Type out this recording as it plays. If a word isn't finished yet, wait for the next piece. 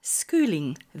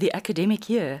Schooling, the academic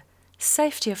year,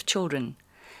 safety of children.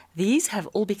 These have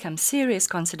all become serious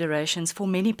considerations for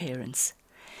many parents.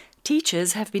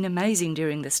 Teachers have been amazing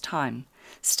during this time,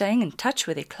 staying in touch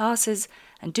with their classes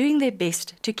and doing their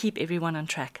best to keep everyone on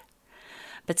track.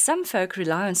 But some folk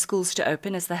rely on schools to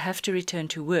open as they have to return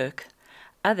to work.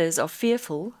 Others are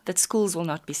fearful that schools will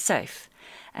not be safe.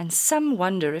 And some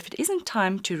wonder if it isn't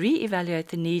time to re-evaluate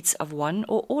the needs of one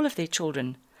or all of their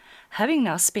children, having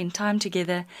now spent time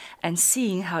together and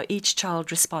seeing how each child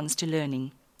responds to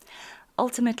learning.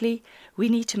 Ultimately, we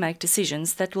need to make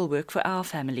decisions that will work for our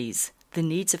families, the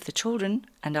needs of the children,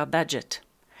 and our budget.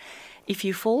 If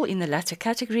you fall in the latter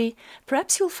category,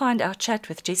 perhaps you'll find our chat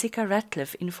with Jessica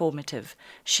Ratcliffe informative.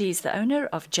 She's the owner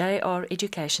of JR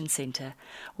Education Centre.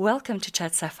 Welcome to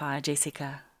Chat Sapphire,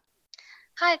 Jessica.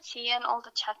 Hi, T, and all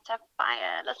the Chat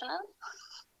Sapphire listeners.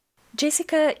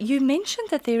 Jessica, you mentioned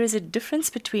that there is a difference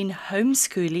between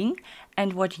homeschooling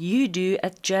and what you do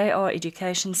at JR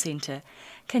Education Centre.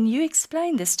 Can you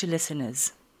explain this to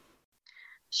listeners?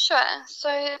 Sure.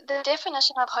 So the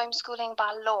definition of homeschooling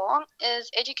by law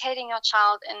is educating your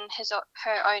child in his or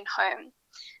her own home.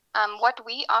 What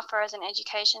we offer as an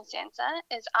education centre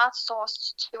is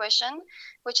outsourced tuition,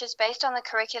 which is based on the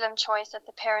curriculum choice that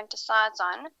the parent decides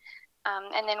on,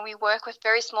 and then we work with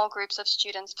very small groups of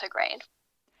students per grade.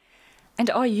 And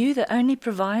are you the only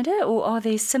provider, or are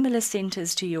there similar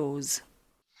centres to yours?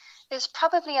 There's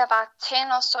probably about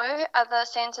 10 or so other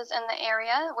centres in the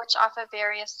area which offer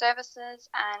various services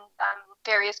and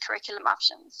various curriculum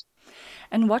options.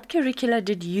 And what curricula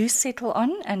did you settle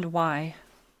on and why?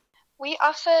 We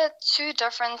offer two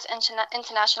different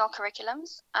international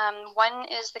curriculums. One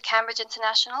is the Cambridge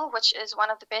International, which is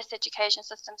one of the best education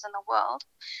systems in the world.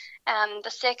 And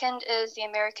the second is the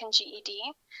American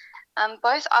GED.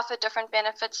 Both offer different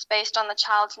benefits based on the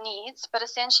child's needs, but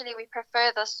essentially we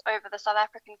prefer this over the South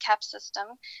African CAP system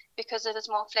because it is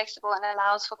more flexible and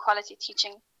allows for quality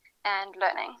teaching and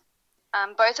learning.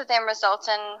 Both of them result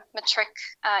in matric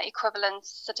equivalent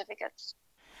certificates.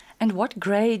 And what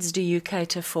grades do you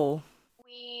cater for?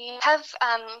 We have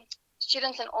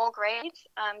students in all grades,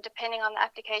 depending on the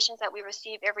applications that we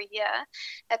receive every year.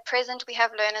 At present, we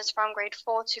have learners from grade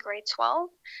 4 to grade 12,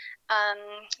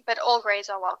 but all grades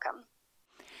are welcome.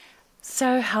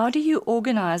 So how do you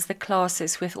organise the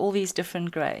classes with all these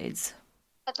different grades?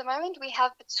 At the moment, we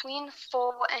have between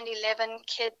 4 and 11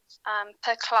 kids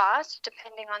per class,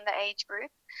 depending on the age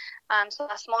group. So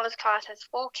our smallest class has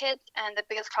 4 kids and the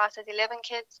biggest class has 11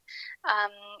 kids.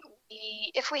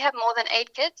 If we have more than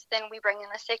 8 kids, then we bring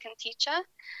in a second teacher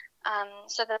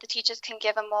so that the teachers can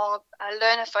give a more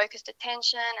learner-focused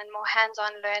attention and more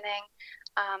hands-on learning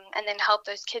and then help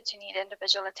those kids who need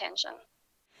individual attention.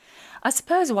 I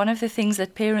suppose one of the things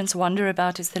that parents wonder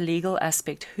about is the legal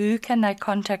aspect. Who can they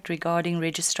contact regarding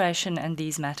registration and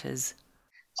these matters?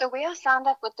 So we are signed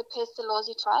up with the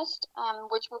Pestalozzi Trust,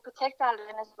 which will protect our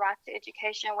learners' right to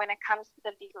education when it comes to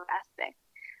the legal aspect.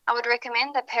 I would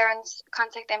recommend that parents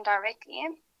contact them directly,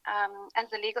 as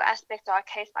the legal aspects are a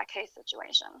case-by-case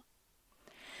situation.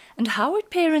 And how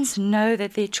would parents know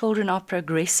that their children are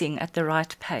progressing at the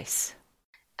right pace?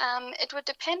 It would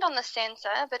depend on the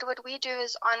centre, but what we do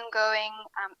is ongoing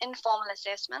informal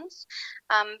assessments.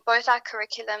 Both our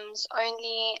curriculums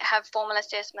only have formal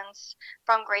assessments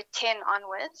from grade 10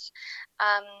 onwards,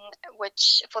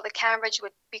 which for the Cambridge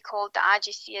would be called the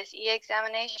IGCSE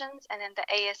examinations, and then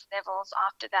the AS levels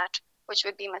after that, which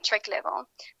would be matric level.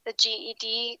 The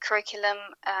GED curriculum,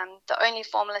 the only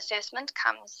formal assessment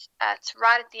comes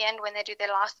right at the end when they do their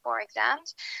last 4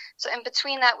 exams. So in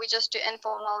between that, we just do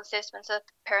informal assessments so that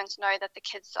parents know that the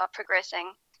kids are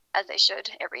progressing as they should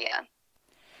every year.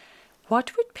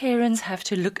 What would parents have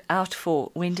to look out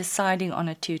for when deciding on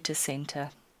a tutor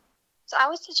centre? So I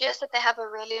would suggest that they have a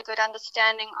really good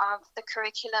understanding of the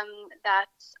curriculum that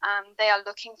they are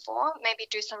looking for. Maybe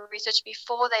do some research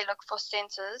before they look for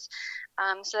centres,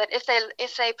 so that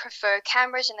if they prefer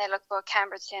Cambridge and they look for a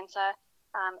Cambridge centre,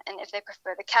 and if they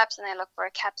prefer the CAPS and they look for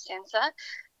a CAPS centre,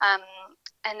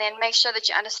 and then make sure that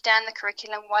you understand the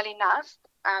curriculum well enough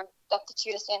that the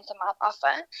tutor centre might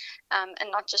offer,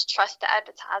 and not just trust the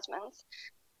advertisements.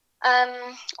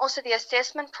 Also the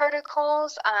assessment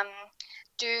protocols.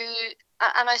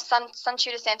 I know some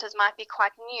tutor centres might be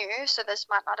quite new, so this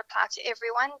might not apply to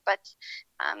everyone, but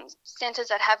centres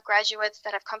that have graduates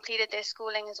that have completed their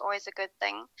schooling is always a good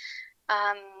thing.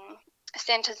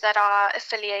 Centres that are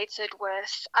affiliated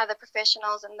with other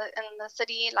professionals in the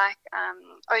city, like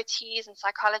OTs and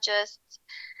psychologists.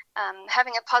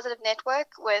 Having a positive network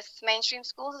with mainstream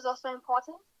schools is also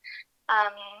important.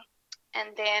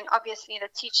 And then obviously the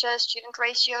teacher-student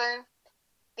ratio,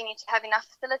 we need to have enough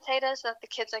facilitators so that the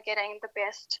kids are getting the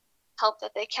best help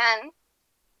that they can.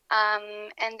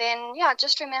 And then,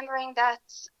 just remembering that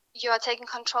you are taking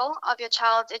control of your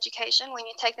child's education when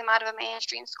you take them out of a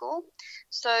mainstream school.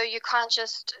 So you can't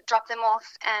just drop them off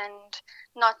and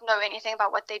not know anything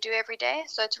about what they do every day.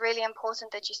 So it's really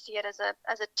important that you see it as a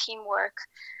teamwork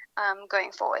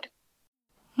going forward.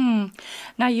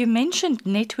 Now, you mentioned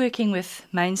networking with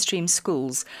mainstream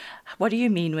schools. What do you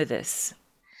mean with this?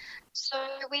 So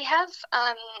we have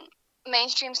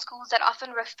mainstream schools that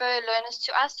often refer learners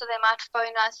to us. So they might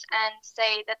phone us and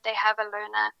say that they have a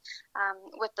learner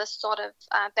with this sort of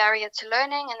barrier to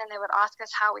learning, and then they would ask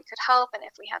us how we could help and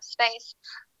if we have space.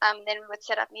 Then we would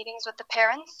set up meetings with the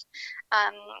parents.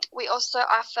 We also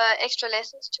offer extra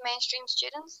lessons to mainstream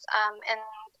students in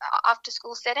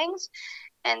after-school settings.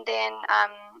 And then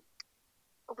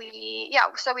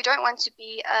so we don't want to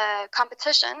be a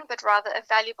competition, but rather a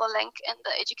valuable link in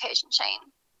the education chain.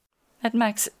 That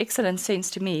makes excellent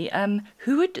sense to me.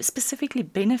 Who would specifically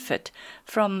benefit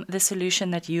from the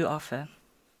solution that you offer?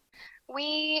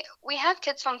 We have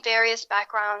kids from various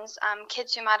backgrounds,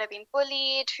 kids who might have been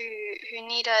bullied, who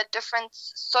need a different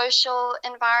social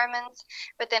environment,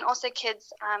 but then also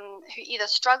kids who either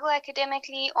struggle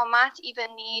academically or might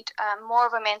even need more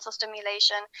of a mental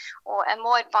stimulation or a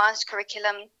more advanced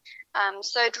curriculum.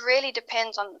 So it really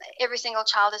depends on every single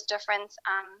child is different,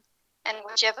 and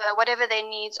whatever their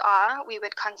needs are, we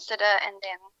would consider and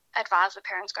then advise the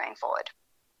parents going forward.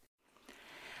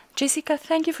 Jessica,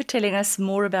 thank you for telling us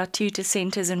more about tutor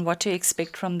centres and what to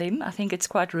expect from them. I think it's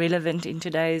quite relevant in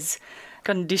today's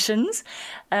conditions.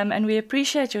 And we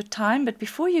appreciate your time. But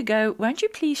before you go, won't you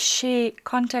please share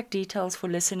contact details for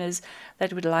listeners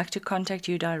that would like to contact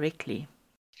you directly?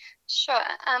 Sure.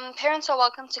 Parents are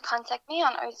welcome to contact me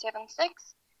on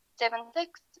 076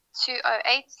 76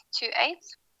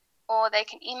 20828, or they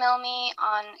can email me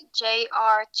on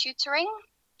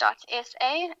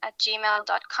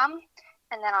jrtutoring.sa@gmail.com.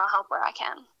 And then I'll help where I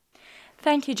can.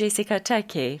 Thank you, Jessica. Take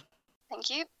care. Thank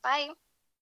you. Bye.